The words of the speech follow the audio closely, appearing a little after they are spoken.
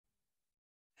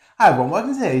Hi everyone,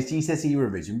 welcome to today's GCSE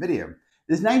revision video.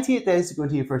 There's 98 days to go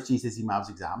into your first GCSE Maths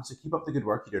exam, so keep up the good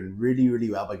work. You're doing really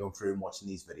well by going through and watching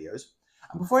these videos.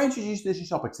 And before I introduce this new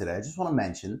topic today, I just want to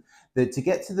mention that to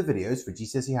get to the videos for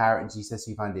GCSE Higher and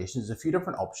GCSE Foundation, there's a few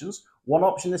different options. One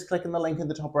option is clicking the link in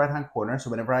the top right hand corner,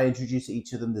 so whenever I introduce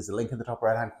each of them, there's a link in the top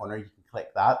right hand corner. You can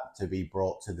click that to be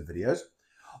brought to the videos.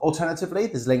 Alternatively,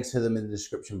 there's links to them in the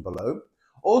description below.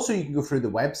 Also, you can go through the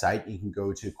website. You can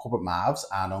go to Corbettmaths,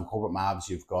 and on Corbettmaths,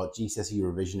 you've got GCSE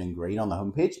revision in green on the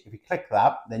homepage. If you click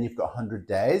that, then you've got 100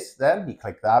 days. Then you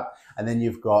click that, and then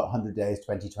you've got 100 days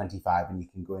 2025, and you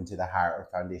can go into the Higher or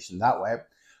Foundation that way.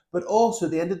 But also,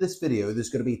 at the end of this video, there's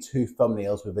going to be two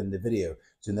thumbnails within the video.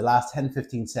 So in the last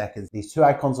 10-15 seconds, these two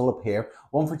icons will appear,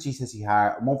 one for GCSE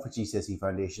Higher and one for GCSE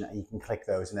Foundation, and you can click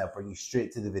those, and they'll bring you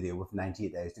straight to the video with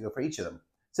 98 days to go for each of them.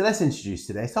 So let's introduce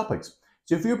today's topics.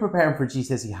 So if you're preparing for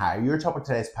GCSE Higher, your topic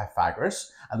today is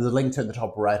Pythagoras, and there's a link to it in the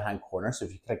top right-hand corner. So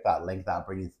if you click that link, that'll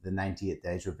bring you to the 98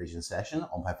 days revision session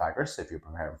on Pythagoras if you're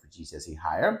preparing for GCSE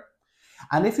Higher.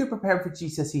 And if you're preparing for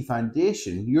GCSE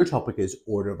Foundation, your topic is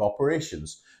order of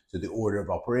operations. So the order of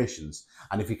operations.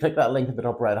 And if you click that link in the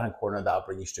top right-hand corner, that'll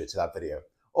bring you straight to that video.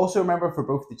 Also remember, for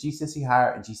both the GCSE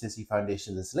Higher and GCSE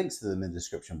Foundation, there's links to them in the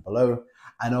description below.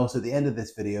 And also at the end of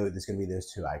this video, there's going to be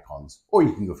those two icons, or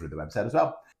you can go through the website as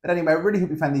well. But anyway, I really hope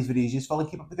you find these videos useful and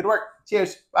keep up the good work.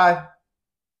 Cheers. Bye.